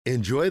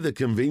Enjoy the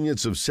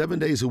convenience of 7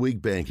 days a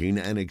week banking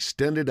and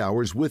extended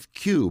hours with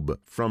Cube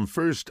from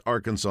First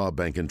Arkansas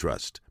Bank and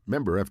Trust.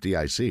 Member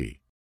FDIC.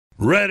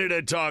 Ready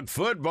to talk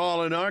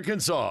football in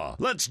Arkansas?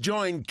 Let's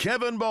join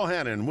Kevin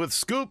Bohannon with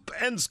Scoop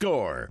and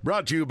Score.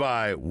 Brought to you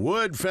by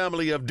Wood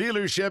Family of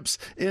Dealerships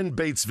in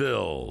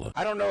Batesville.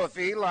 I don't know if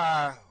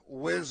Eli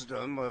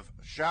Wisdom of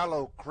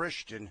Shiloh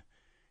Christian,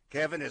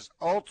 Kevin, is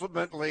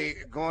ultimately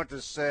going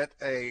to set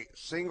a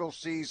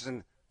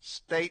single-season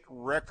state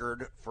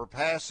record for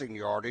passing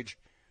yardage,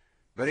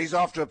 but he's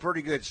off to a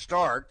pretty good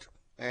start.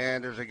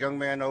 And there's a young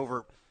man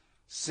over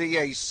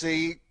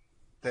CAC,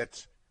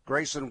 that's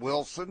Grayson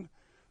Wilson,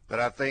 that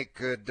I think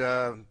could,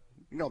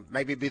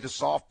 maybe be the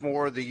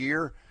sophomore of the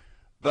year.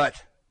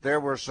 But there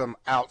were some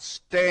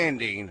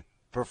outstanding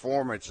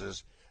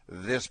performances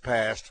this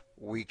past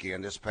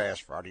weekend, this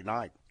past Friday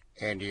night.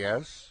 And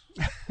yes.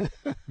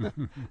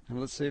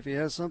 Let's see if he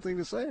has something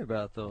to say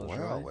about those.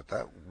 Well, right? with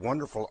that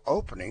wonderful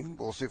opening,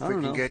 we'll see if we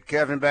can get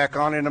Kevin back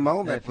on in a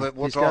moment. But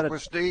we'll talk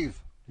with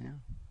Steve. Yeah.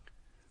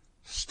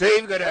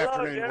 Steve, good Hello,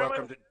 afternoon. gentlemen.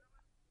 Welcome to.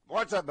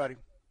 What's up, buddy?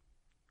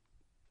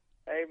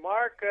 Hey,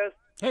 Marcus.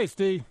 Hey,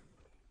 Steve.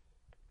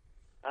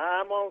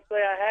 I'm going to say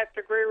I have to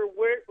agree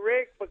with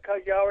Rick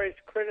because you always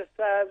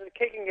criticize the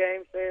kicking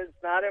game, say it's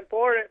not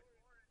important.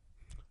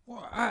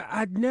 Well,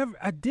 I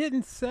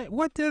didn't say.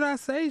 What did I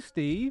say,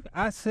 Steve?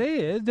 I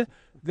said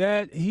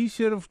that he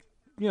should have,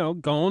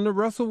 gone to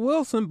Russell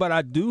Wilson, but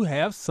I do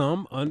have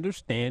some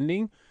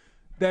understanding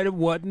that it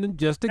wasn't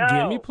just a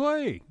gimme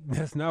play.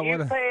 That's not You're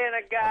what paying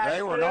a guy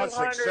They were not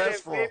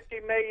successful.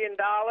 $250 million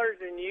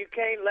and you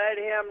can't let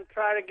him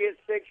try to get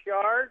 6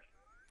 yards?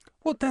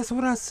 Well, that's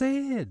what I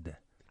said.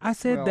 I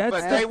said that's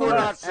But the they were play.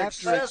 not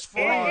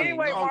successful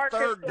Anyway, on Marcus,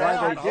 third I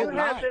down. do whole have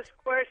night. this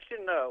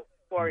question, though,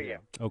 for you.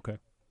 Okay.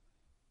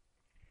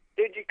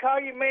 Did you call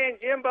your man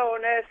Jimbo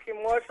and ask him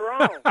what's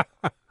wrong?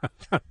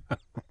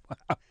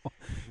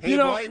 He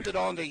blamed it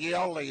on the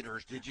Yale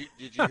leaders. Did you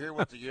hear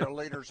what the Yale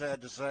leaders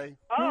had to say?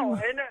 Oh,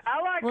 and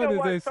I like What did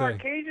what they say?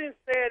 Sarkisian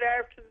said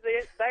after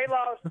they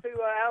lost to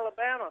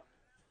Alabama.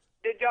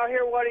 Did y'all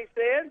hear what he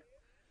said?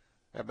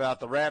 About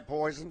the rat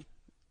poison?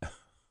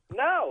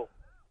 No.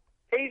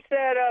 He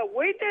said,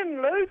 we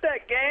didn't lose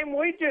that game.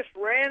 We just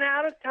ran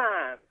out of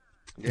time.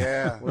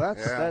 Yeah. Well,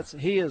 that's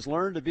he has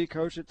learned to be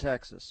coach at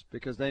Texas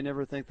because they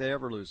never think they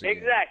ever lose a game.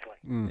 Exactly.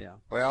 Yeah.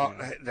 Well,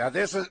 now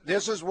this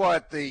is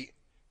what the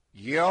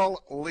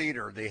Yale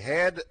leader, the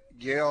head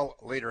Yale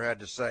leader,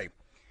 had to say.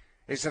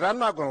 He said, "I'm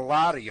not going to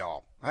lie to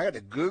y'all. I had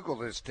to Google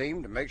this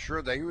team to make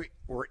sure they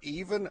were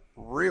even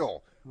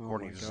real."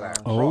 According to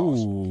Zach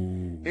Frost.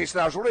 Oh. He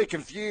said, "I was really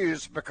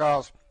confused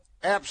because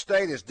App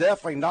State is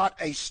definitely not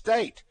a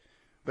state,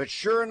 but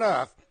sure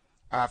enough,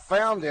 I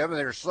found them, and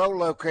they're so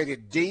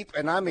located deep,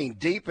 and I mean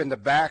deep in the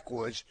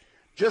backwoods,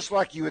 just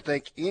like you would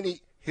think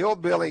any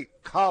hillbilly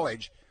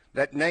college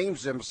that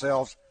names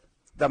themselves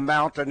the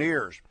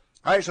Mountaineers.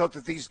 I just hope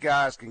that these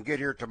guys can get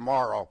here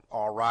tomorrow,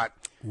 all right,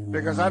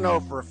 because I know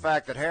for a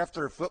fact that half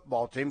their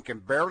football team can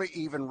barely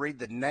even read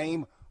the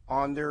name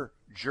on their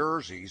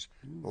jerseys,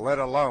 let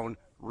alone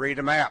read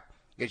a map.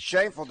 It's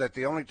shameful that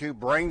the only two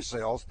brain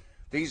cells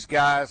these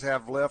guys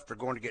have left are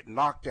going to get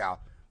knocked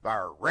out by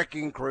our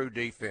wrecking crew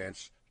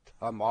defense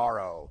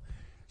tomorrow."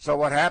 So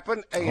what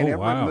happened? A&M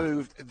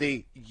removed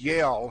the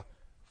Yale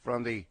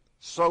from the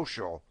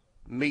social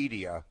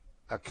media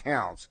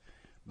accounts,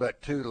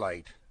 but too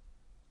late.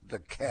 The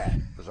cat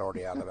was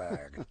already out of the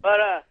bag. But,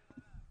 I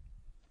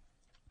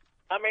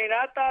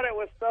thought it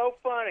was so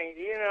funny.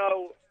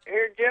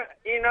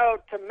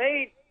 To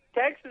me,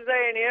 Texas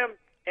A&M,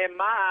 in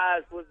my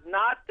eyes, was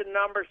not the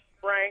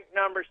ranked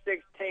number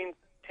 16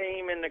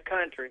 team in the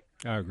country.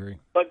 I agree.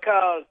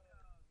 Because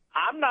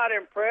I'm not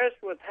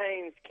impressed with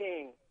Haynes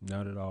King.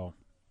 Not at all.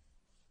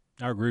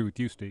 I agree with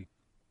you, Steve.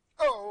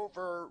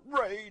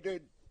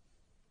 Overrated.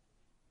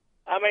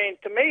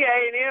 To me,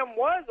 A&M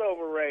was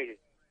overrated.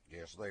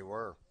 Yes, they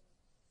were.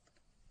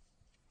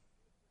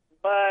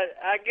 But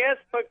I guess,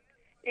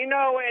 and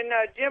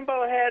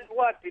Jimbo had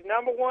the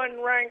number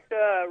one ranked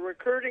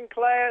recruiting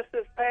class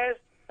this past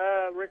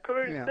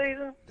recruiting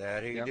season?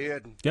 That he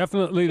did.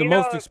 Definitely the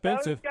most If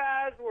expensive. those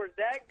guys were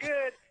that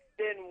good,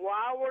 then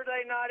why were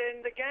they not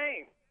in the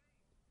game?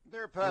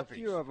 They're puppies.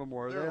 A few of them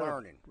were. They're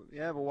learning.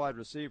 You have a wide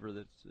receiver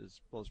that is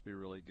supposed to be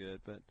really good,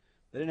 but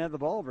they didn't have the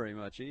ball very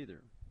much either.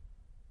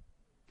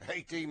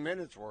 18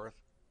 minutes worth.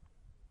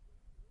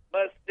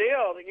 But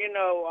still,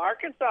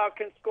 Arkansas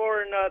can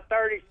score in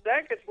 30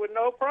 seconds with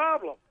no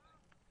problem.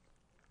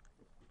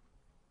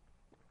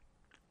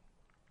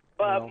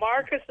 But,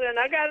 Marcus, and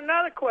I got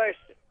another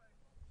question.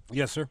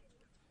 Yes, sir.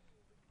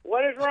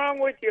 What is wrong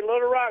with you,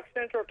 Little Rock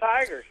Central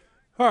Tigers?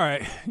 All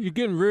right, you're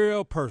getting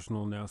real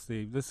personal now,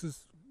 Steve. This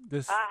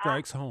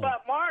strikes home.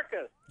 But,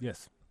 Marcus.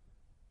 Yes.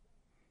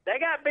 They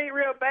got beat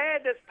real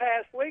bad this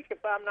past week,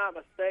 if I'm not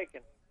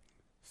mistaken.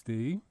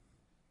 Steve,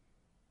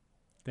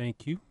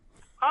 thank you.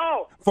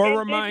 Oh, for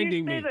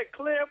reminding me. Did you see the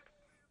clip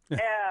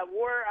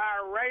where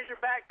our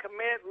Razorback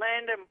commit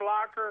Landon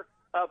Blocker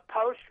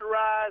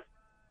posterized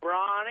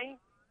Bronny?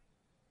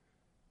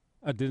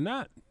 I did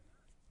not.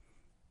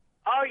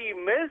 Oh,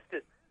 you missed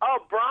it. Oh,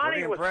 Bronny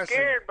Pretty was impressive.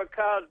 scared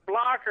because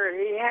Blocker,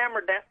 he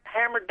hammered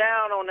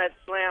down on that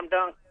slam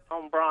dunk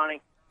on Bronny.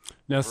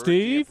 Now, Pretty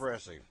Steve,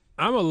 impressive.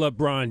 I'm a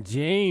LeBron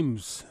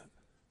James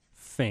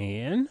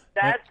fan.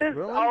 That's his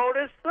Really?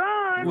 oldest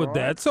son. Well,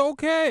 that's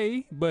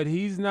okay, but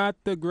he's not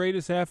the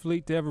greatest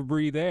athlete to ever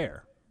breathe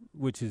air,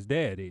 which his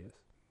dad is.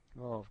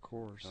 Oh, of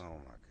course.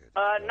 Oh, my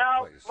goodness.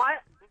 No, Please.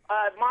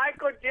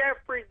 Michael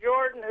Jeffrey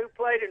Jordan, who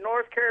played at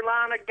North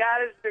Carolina,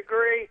 got his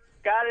degree,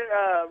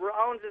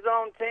 owns his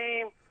own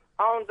team,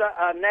 owns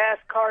a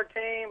NASCAR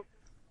team.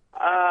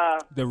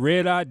 The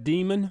Red-Eyed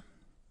Demon.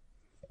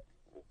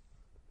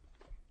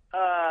 He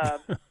was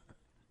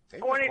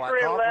quite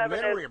 2311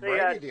 complimentary is of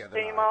Brady the the other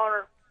team night.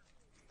 owner.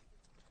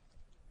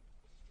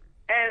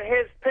 And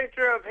his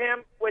picture of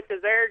him with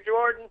his Air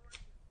Jordan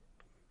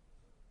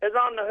is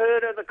on the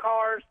hood of the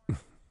cars.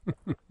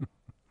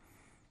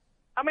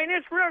 I mean,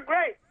 it's real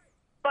great,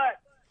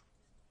 but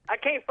I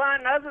can't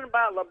find nothing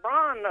about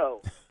LeBron,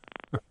 though.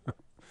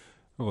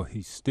 Well,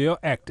 he's still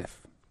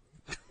active.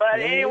 But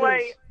Yeah, he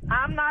anyway, is.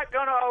 I'm not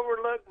going to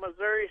overlook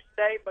Missouri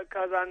State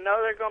because I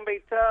know they're going to be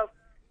tough.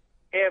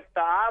 If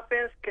the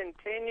offense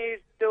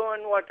continues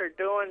doing what they're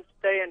doing,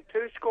 staying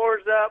 2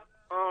 scores up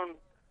on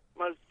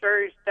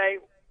Missouri State,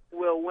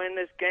 will win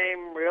this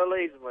game real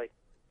easily.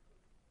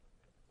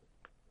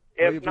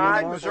 Well, If you believe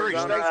not, Mark? Missouri we're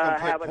going State's to gonna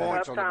put have a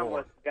points tough on the time board.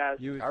 with it, guys.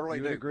 You, I really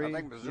you do. would agree. I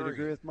think You'd Missouri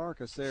agree with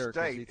Marcus there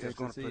because he State is takes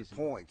going this to put easy.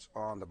 points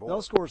on the board.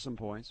 They'll score some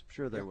points.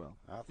 Sure, they will.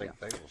 I think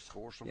they will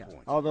score some Yeah.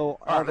 points. Although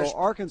right, let's-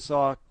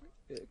 Arkansas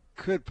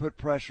could put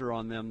pressure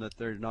on them that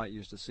they're not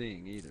used to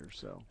seeing either.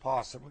 So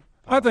Possibly.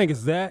 I think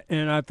it's that,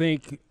 and I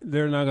think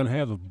they're not going to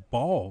have the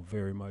ball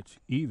very much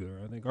either.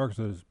 I think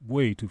Arkansas is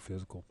way too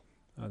physical.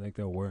 I think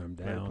they'll wear him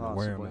Very down and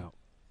wear him possibly. out.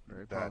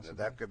 very possible.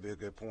 That could be a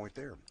good point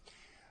there.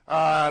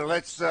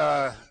 Let's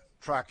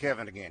try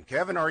Kevin again.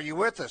 Kevin, are you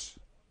with us?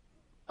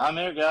 I'm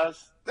here,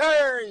 guys.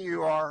 There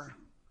you are.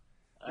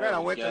 Man, There I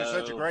we went through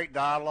such a go. great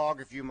dialogue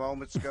a few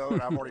moments ago,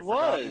 and I've already It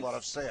forgotten was. what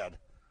I've said.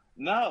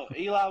 No,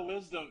 Eli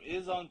Wisdom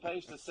is on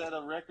pace to set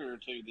a record or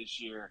two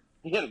this year.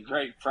 He had a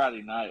great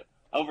Friday night.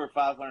 Over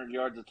 500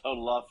 yards of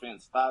total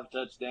offense, 5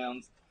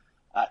 touchdowns.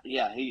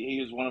 He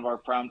was one of our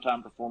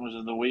primetime performers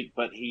of the week,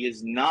 but he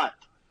is not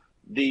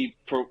the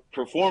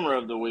performer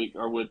of the week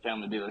or Wood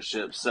Family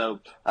Dealership. So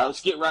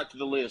let's get right to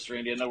the list,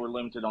 Randy. I know we're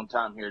limited on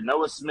time here.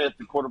 Noah Smith,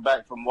 the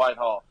quarterback from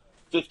Whitehall,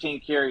 15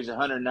 carries,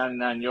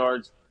 199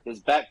 yards. His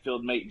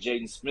backfield mate,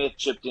 Jaden Smith,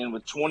 chipped in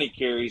with 20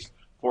 carries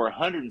for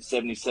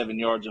 177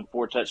 yards and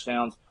 4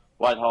 touchdowns.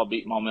 Whitehall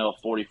beat Maumelle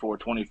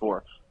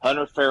 44-24.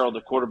 Hunter Farrell,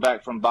 the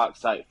quarterback from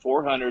Bauxite,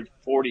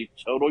 440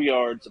 total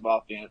yards of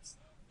offense,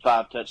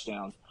 5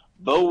 touchdowns.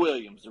 Bo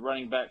Williams, the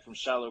running back from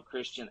Shiloh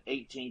Christian,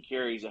 18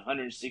 carries,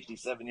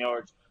 167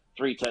 yards,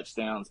 3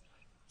 touchdowns.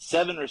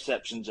 7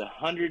 receptions,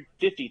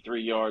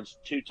 153 yards,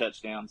 2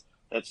 touchdowns.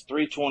 That's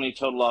 320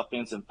 total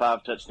offense and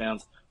 5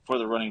 touchdowns for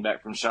the running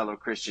back from Shiloh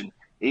Christian.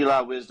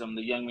 Eli Wisdom,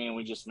 the young man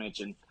we just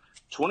mentioned,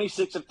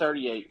 26 of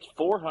 38,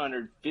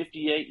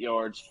 458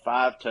 yards,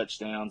 5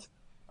 touchdowns.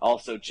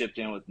 Also chipped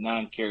in with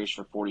 9 carries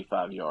for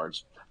 45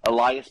 yards.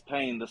 Elias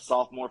Payne, the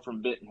sophomore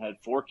from Benton, had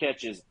 4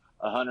 catches,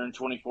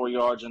 124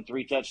 yards, and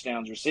 3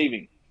 touchdowns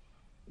receiving.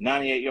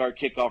 98-yard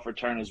kickoff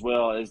return as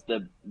well as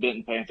the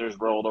Benton Panthers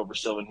rolled over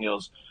Sylvan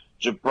Hills.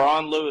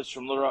 Jabron Lewis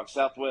from Little Rock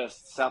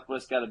Southwest.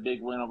 Southwest got a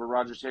big win over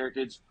Rogers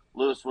Heritage.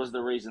 Lewis was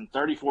the reason.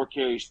 34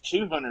 carries,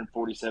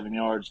 247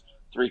 yards,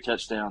 3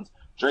 touchdowns.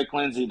 Drake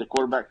Lindsay, the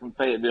quarterback from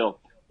Fayetteville,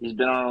 he's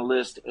been on a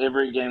list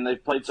every game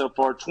they've played so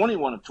far,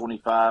 21 of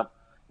 25,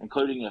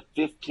 including a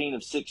 15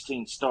 of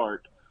 16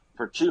 start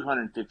for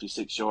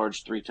 256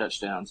 yards, 3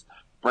 touchdowns.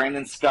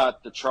 Brandon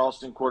Scott, the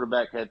Charleston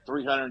quarterback, had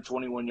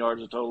 321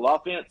 yards of total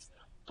offense,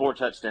 4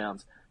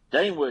 touchdowns.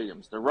 Dane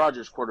Williams, the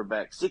Rogers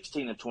quarterback,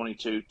 16 of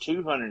 22,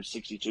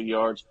 262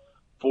 yards,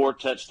 4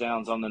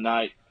 touchdowns on the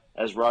night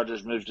as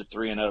Rogers moves to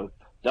 3-0.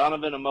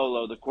 Donovan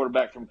Amolo, the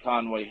quarterback from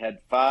Conway, had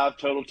 5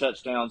 total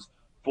touchdowns,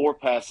 4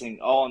 passing,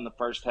 all in the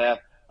first half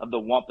of the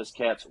Wampus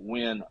Cats'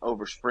 win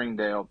over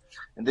Springdale.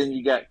 And then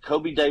you got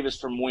Kobe Davis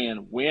from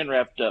Wynn. Wynn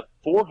wrapped up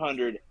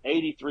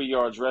 483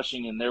 yards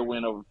rushing in their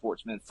win over Fort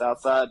Smith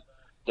Southside.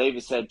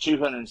 Davis had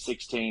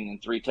 216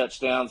 and 3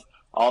 touchdowns,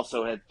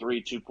 also had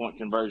 3 2-point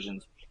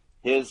conversions.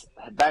 His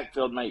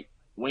backfield mate,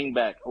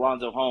 wingback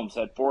Alonzo Holmes,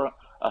 had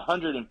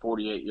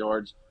 148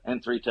 yards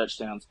and 3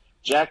 touchdowns.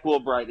 Jack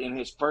Wilbright, in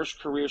his first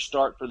career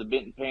start for the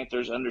Benton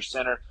Panthers under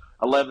center,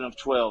 11 of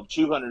 12,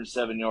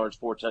 207 yards,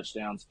 4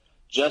 touchdowns.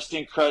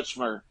 Justin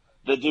Crutchmer,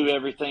 the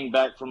do-everything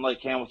back from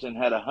Lake Hamilton,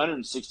 had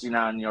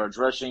 169 yards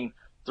rushing,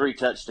 3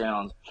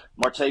 touchdowns.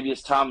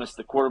 Martavius Thomas,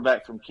 the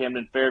quarterback from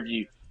Camden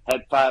Fairview,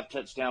 had 5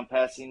 touchdown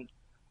passes,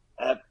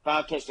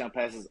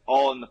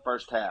 all in the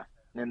first half.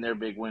 In their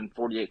big win,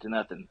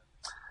 48-0.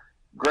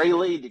 Gray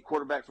Lee, the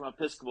quarterback from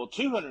Episcopal,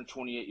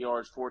 228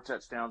 yards, 4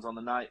 touchdowns on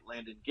the night.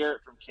 Landon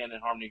Garrett from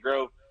Cannon Harmony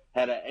Grove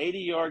had an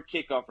 80-yard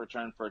kickoff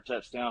return for a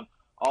touchdown.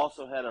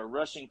 Also had a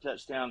rushing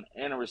touchdown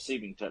and a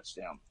receiving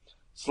touchdown.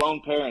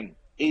 Sloan Perrin,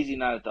 easy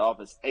night at the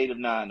office, 8 of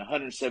 9,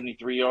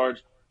 173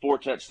 yards, 4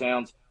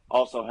 touchdowns.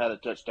 Also had a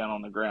touchdown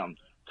on the ground.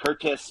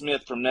 Curtis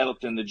Smith from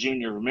Nettleton, the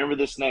junior. Remember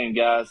this name,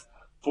 guys.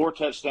 4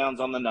 touchdowns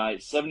on the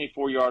night,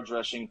 74 yards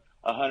rushing,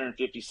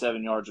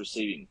 157 yards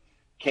receiving.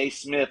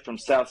 Case Smith from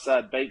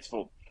Southside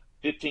Batesville,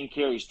 15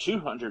 carries,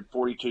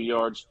 242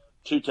 yards,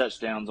 2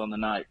 touchdowns on the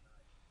night.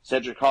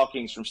 Cedric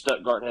Hawkins from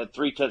Stuttgart had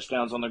 3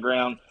 touchdowns on the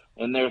ground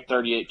in their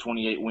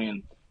 38-28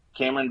 win.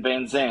 Cameron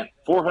Van Zant,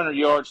 400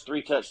 yards,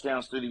 3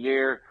 touchdowns through the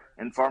air,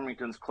 and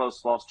Farmington's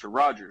close loss to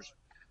Rogers.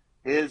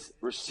 His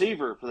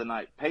receiver for the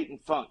night, Peyton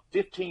Funk,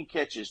 15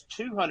 catches,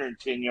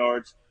 210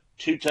 yards,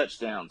 2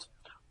 touchdowns.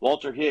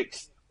 Walter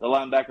Hicks, the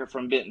linebacker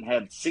from Benton,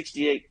 had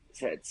 68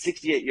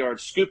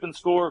 yards scoop and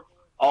score,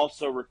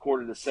 also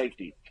recorded a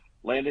safety.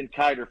 Landon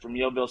Kiter from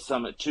Yellville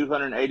Summit,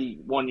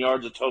 281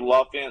 yards of total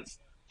offense,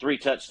 3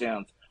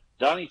 touchdowns.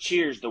 Donnie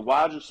Cheers, the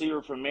wide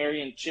receiver from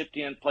Marion, chipped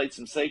in, played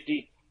some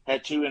safety,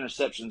 had 2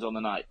 interceptions on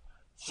the night.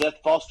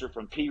 Seth Foster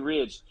from Pea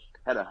Ridge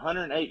had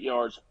 108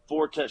 yards,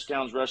 4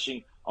 touchdowns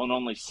rushing on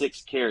only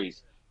 6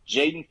 carries.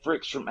 Jaden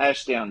Fricks from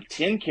Ashdown,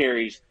 10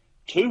 carries,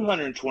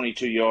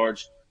 222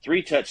 yards,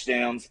 3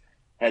 touchdowns,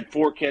 had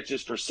 4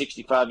 catches for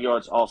 65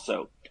 yards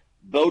also.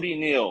 Bodie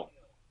Neal,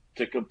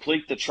 to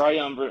complete the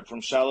triumvirate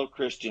from Shiloh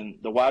Christian,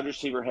 the wide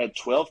receiver had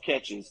 12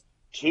 catches,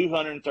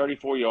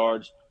 234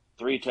 yards,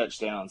 3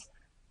 touchdowns.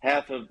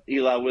 Half of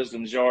Eli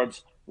Wisdom's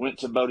yards went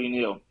to Bodie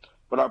Neal.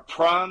 But our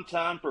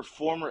primetime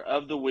performer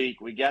of the week,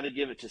 we got to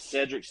give it to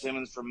Cedric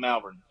Simmons from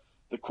Malvern.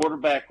 The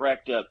quarterback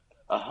racked up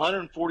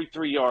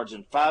 143 yards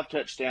and 5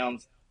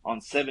 touchdowns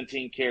on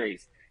 17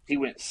 carries. He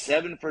went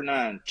 7 for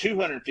 9,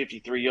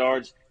 253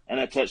 yards and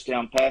a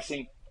touchdown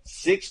passing,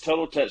 6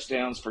 total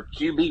touchdowns for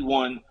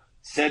QB1,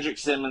 Cedric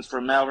Simmons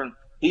from Malvern.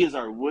 He is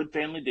our Wood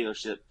Family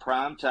Dealership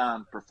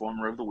primetime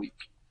performer of the week.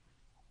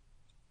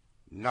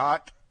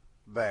 Not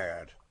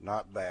bad.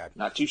 Not bad.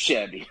 Not too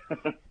shabby.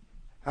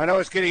 I know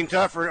it's getting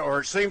tougher, or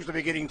it seems to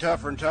be getting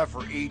tougher and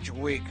tougher each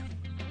week.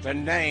 The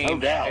name No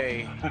doubt.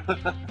 a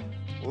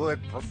Wood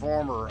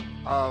Performer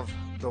of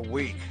the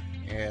Week.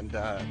 And,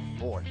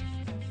 boy,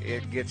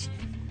 it gets,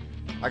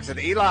 like I said,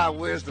 Eli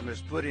Wisdom is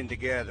putting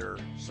together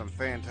some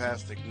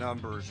fantastic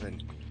numbers,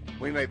 and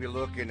we may be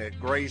looking at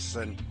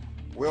Grayson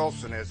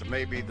Wilson as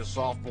maybe the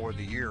sophomore of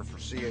the year for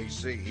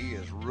CAC. He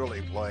is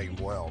really playing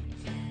well.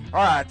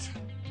 All right,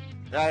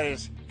 that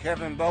is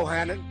Kevin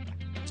Bohannon.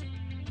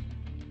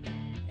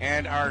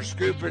 And our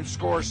Scoop and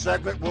Score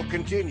segment will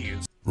continue.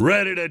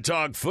 Ready to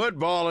talk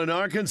football in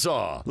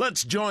Arkansas?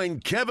 Let's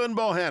join Kevin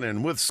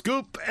Bohannon with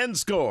Scoop and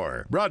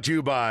Score. Brought to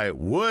you by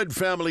Wood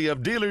Family of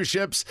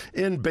Dealerships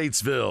in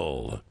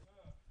Batesville.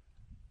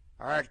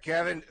 All right,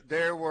 Kevin,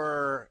 there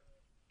were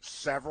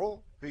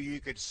several who you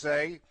could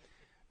say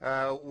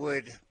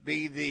would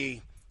be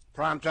the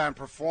primetime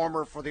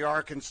performer for the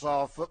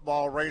Arkansas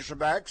football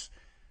Razorbacks.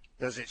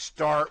 Does it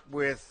start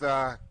with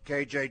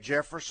KJ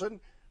Jefferson?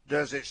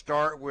 Does it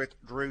start with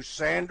Drew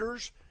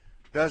Sanders?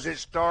 Does it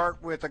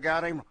start with a guy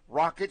named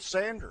Rocket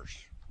Sanders?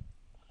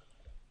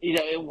 You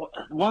know,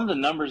 one of the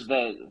numbers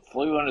that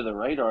flew under the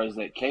radar is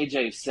that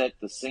KJ set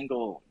the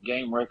single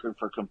game record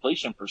for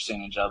completion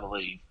percentage, I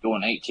believe,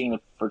 going 18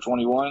 for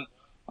 21.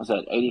 What's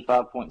that,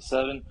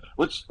 85.7?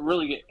 Which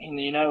really, and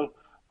you know,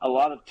 a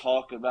lot of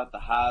talk about the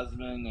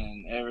Heisman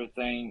and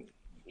everything.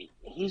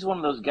 He's one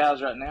of those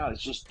guys right now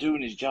that's just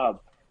doing his job.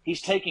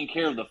 He's taking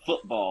care of the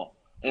football,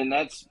 and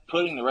that's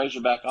putting the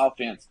Razorback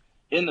offense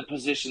in the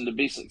position to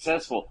be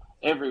successful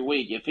every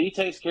week. If he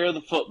takes care of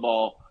the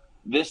football,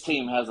 this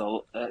team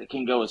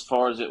can go as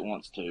far as it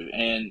wants to,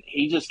 and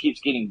he just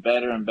keeps getting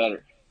better and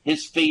better.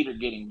 His feet are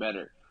getting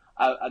better.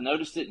 I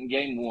noticed it in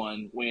game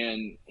 1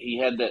 when he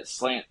had that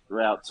slant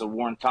route to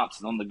Warren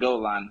Thompson on the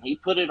goal line. He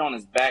put it on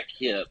his back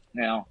hip.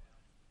 Now,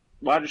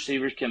 wide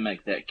receivers can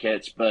make that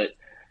catch, but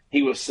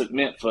he was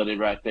cement-footed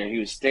right there. He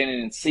was standing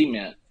in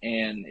cement,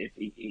 and if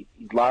he's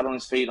light on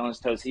his feet, on his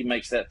toes, he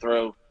makes that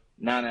throw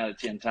 9 out of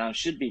 10 times.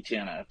 Should be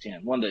 10 out of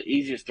 10. One of the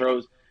easiest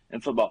throws in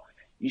football.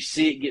 You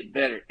see it get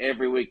better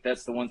every week.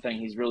 That's the one thing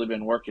he's really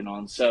been working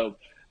on. So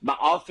my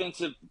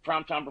offensive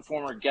primetime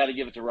performer, got to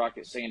give it to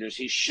Rocket Sanders.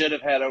 He should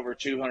have had over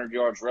 200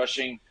 yards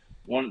rushing.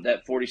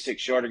 That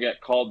 46-yarder got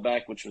called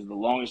back, which was the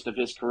longest of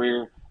his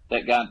career.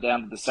 That got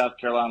down to the South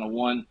Carolina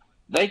one.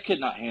 They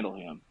could not handle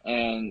him.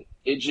 And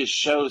it just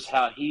shows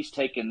how he's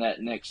taken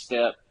that next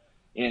step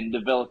in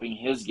developing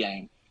his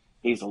game.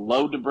 He's a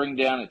load to bring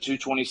down at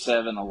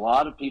 227. A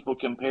lot of people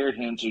compared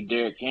him to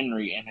Derrick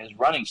Henry and his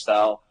running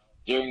style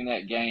during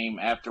that game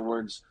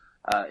afterwards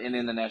and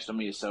in the national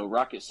media. So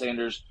Rocket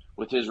Sanders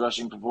with his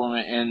rushing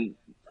performance. And,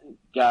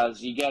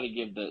 guys, you got to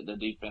give the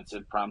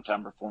defensive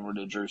primetime performer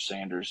to Drew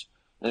Sanders.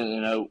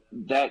 You know,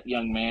 that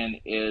young man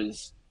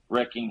is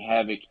wreaking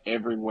havoc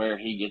everywhere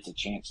he gets a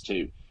chance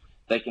to.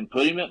 They can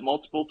put him at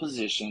multiple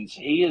positions.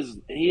 He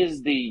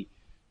is the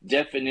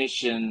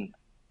definition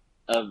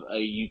of a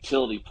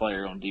utility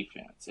player on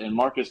defense, and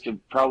Marcus could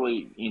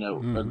probably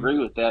agree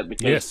with that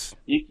because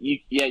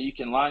you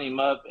can line him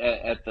up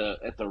at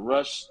the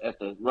rush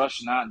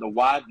 9, the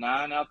wide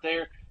 9 out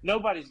there.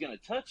 Nobody's going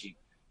to touch him.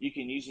 You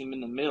can use him in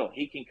the middle.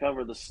 He can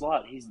cover the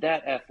slot. He's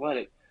that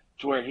athletic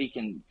to where he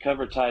can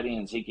cover tight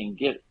ends. He can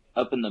get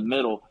up in the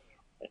middle.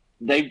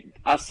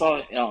 I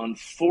saw on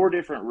 4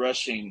 different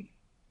rushing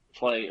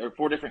play or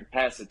 4 different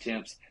pass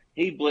attempts,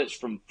 he blitzed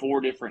from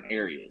 4 different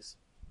areas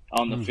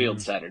on the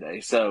field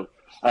Saturday. So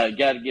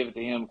got to give it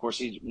to him. Of course,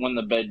 he's won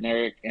the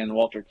Bednarik and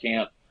Walter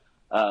Camp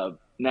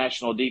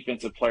National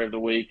Defensive Player of the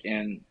Week,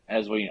 and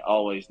as we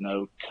always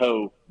know,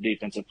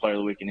 co-Defensive Player of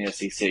the Week in the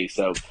SEC.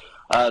 So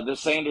the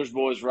Sanders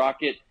boys rock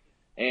it,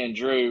 and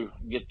Drew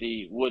get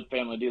the Wood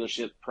Family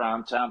Dealership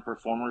Primetime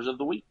Performers of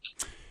the Week.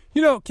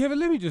 You know, Kevin,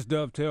 let me just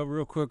dovetail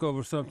real quick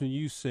over something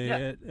you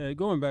said.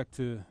 Going back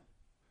to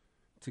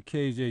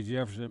KJ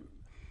Jefferson,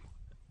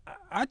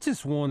 I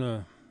just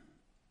want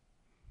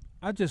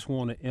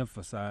to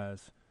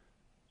emphasize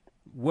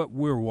what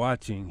we're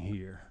watching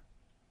here.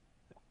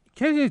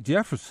 KJ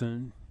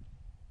Jefferson,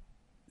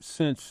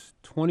 since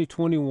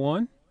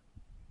 2021,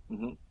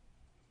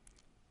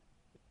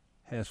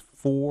 has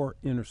 4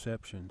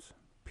 interceptions,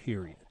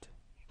 period.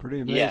 Pretty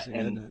amazing,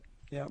 and isn't it?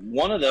 Yeah.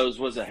 One of those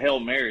was a Hail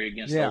Mary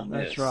against Ole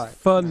Miss. That's right.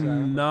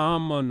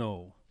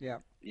 Phenomenal. Yeah.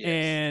 Yes.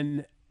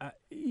 And,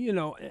 you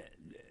know,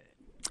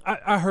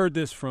 I heard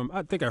this from –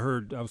 I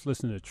was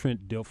listening to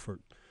Trent Dilford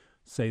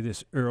say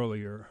this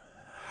earlier,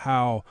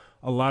 how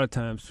a lot of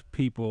times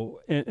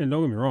people – and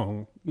don't get me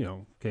wrong, you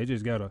know,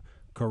 KJ's got a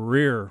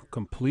career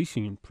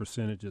completion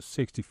percentage of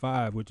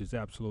 65, which is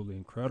absolutely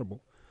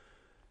incredible.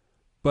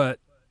 But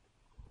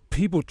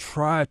people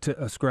try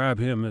to ascribe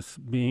him as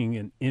being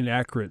an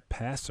inaccurate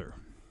passer.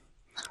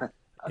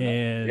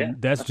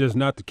 And that's just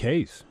not the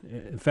case.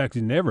 In fact,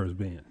 he never has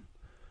been.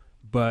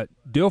 But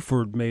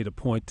Dilford made a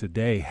point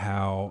today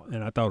how,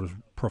 and I thought it was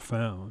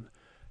profound,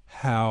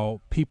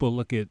 how people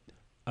look at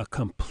a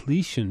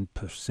completion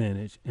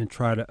percentage and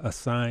try to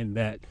assign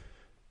that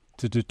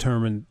to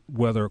determine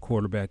whether a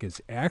quarterback is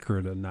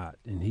accurate or not.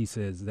 And he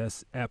says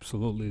that's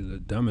absolutely the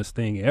dumbest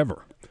thing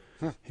ever.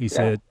 He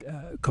said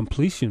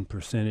completion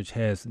percentage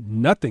has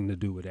nothing to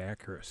do with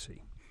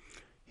accuracy.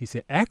 He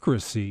said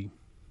accuracy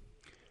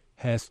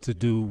has to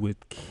do with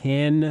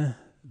can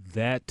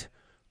that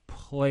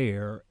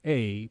player,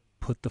 A,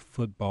 put the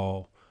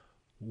football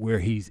where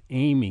he's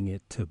aiming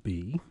it to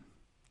be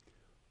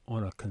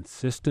on a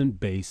consistent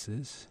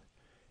basis.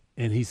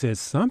 And he says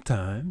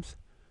sometimes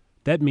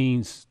that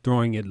means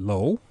throwing it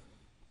low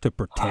to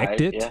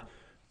protect it,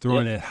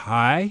 throwing it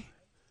high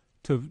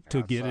to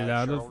get it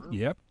out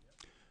shoulder.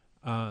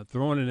 of,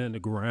 throwing it in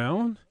the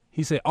ground.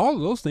 He said all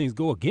of those things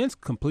go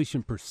against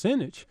completion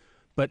percentage,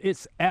 but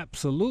it's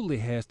absolutely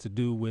has to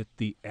do with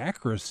the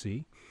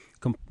accuracy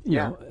you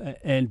know,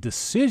 and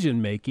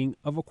decision-making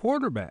of a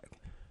quarterback.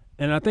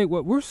 And I think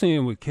what we're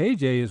seeing with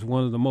KJ is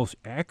one of the most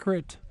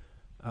accurate,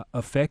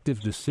 effective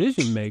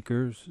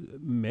decision-makers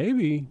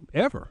maybe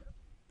ever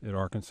at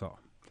Arkansas.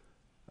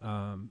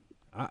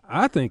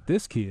 I think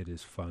this kid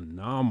is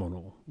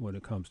phenomenal when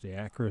it comes to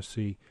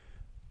accuracy,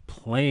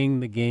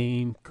 playing the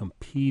game,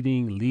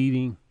 competing,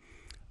 leading.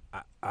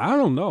 I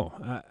don't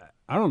know.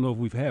 I don't know if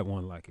we've had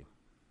one like him.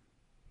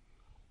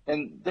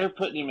 And they're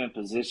putting him in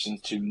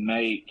positions to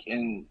make –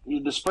 and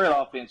the spread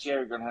offense,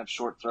 you're going to have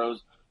short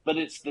throws, but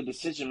it's the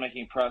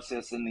decision-making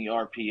process in the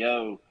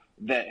RPO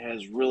that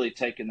has really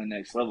taken the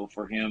next level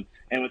for him.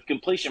 And with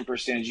completion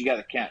percentage, you got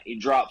to count. He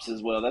drops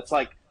as well. That's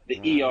like the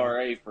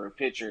ERA for a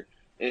pitcher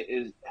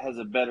has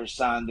a better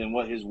sign than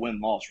what his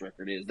win-loss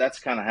record is. That's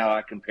kind of how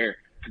I compare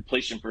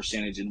completion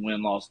percentage and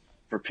win-loss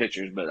for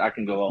pitchers, but I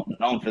can go on and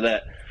on for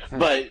that.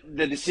 But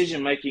the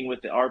decision-making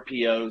with the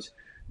RPOs,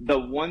 the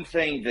one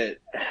thing that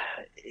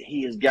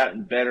he has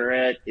gotten better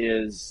at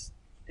is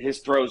his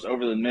throws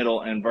over the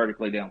middle and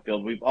vertically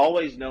downfield. We've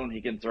always known he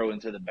can throw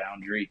into the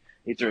boundary.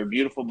 He threw a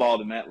beautiful ball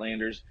to Matt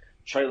Landers,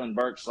 Traylon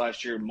Burks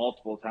last year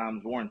multiple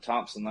times, Warren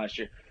Thompson last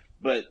year.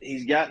 But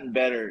he's gotten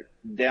better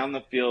down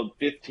the field,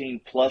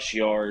 15-plus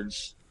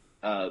yards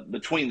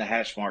between the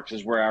hash marks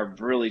is where I've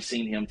really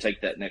seen him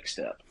take that next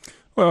step.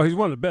 Well, he's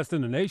one of the best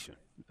in the nation,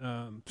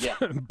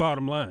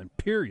 bottom line,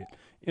 period,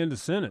 end of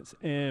sentence.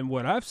 And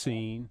what I've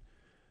seen,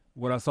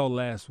 what I saw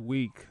last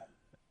week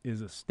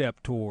is a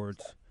step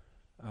towards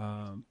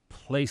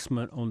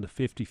placement on the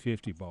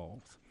 50-50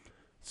 balls.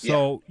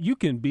 So you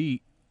can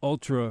be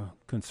ultra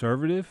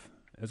conservative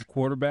as a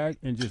quarterback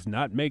and just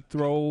not make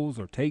throws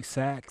or take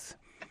sacks.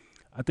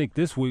 I think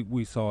this week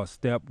we saw a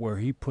step where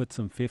he put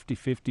some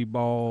 50-50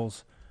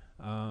 balls.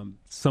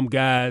 Some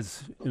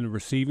guys in the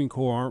receiving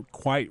corps aren't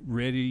quite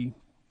ready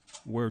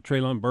where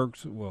Traylon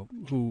Burks, well,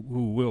 who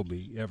will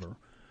be ever.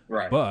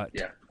 Right. But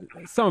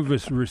some of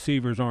his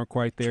receivers aren't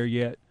quite there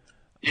yet.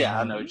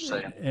 Yeah, I know what you're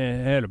saying.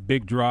 And had a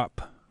big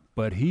drop.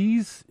 But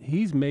he's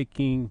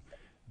making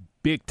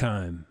big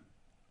time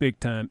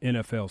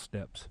NFL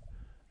steps.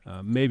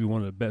 Maybe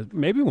one of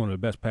the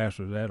best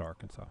passers at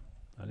Arkansas.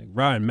 I think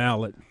Ryan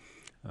Mallett,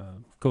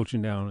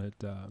 coaching down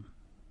at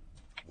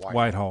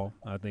Whitehall,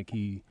 I think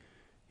he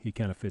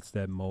kind of fits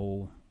that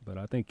mold. But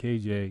I think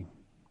KJ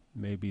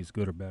maybe is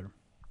good or better.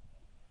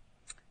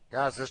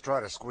 Guys, let's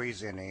try to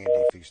squeeze in Andy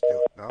if he's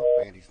still – no,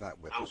 Andy's not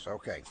with us.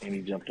 Okay.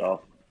 Andy jumped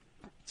off.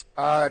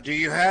 Do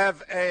you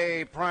have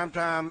a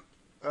primetime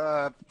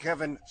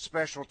Kevin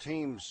special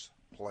teams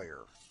player?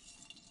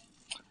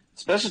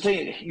 Special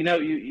team,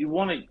 you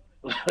want to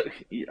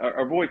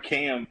our boy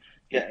Cam,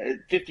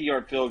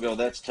 50-yard field goal,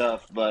 that's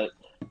tough. But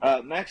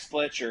Max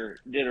Fletcher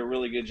did a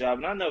really good job.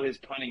 And I know his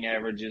punting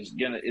average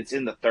it's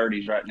in the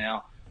 30s right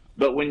now.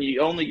 But when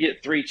you only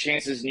get 3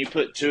 chances and you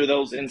put 2 of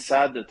those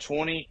inside the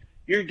 20,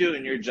 you're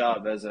doing your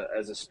job as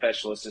a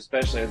specialist,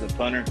 especially as a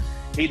punter.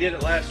 He did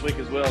it last week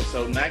as well.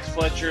 So Max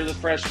Fletcher, the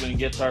freshman,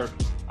 gets our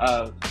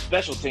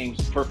special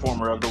teams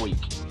performer of the week.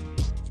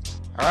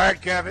 All right,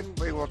 Kevin,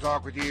 we will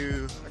talk with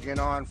you again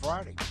on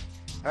Friday.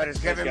 That is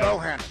Kevin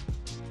Bohannon.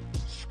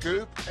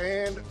 Scoop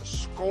and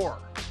Score.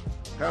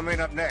 Coming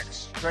up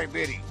next, Trey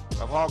Biddy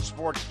of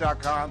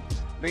hogsports.com,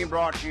 being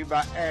brought to you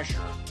by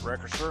Asher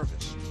Record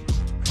Service.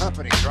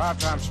 Company Drive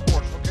Time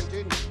Sports will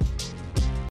continue.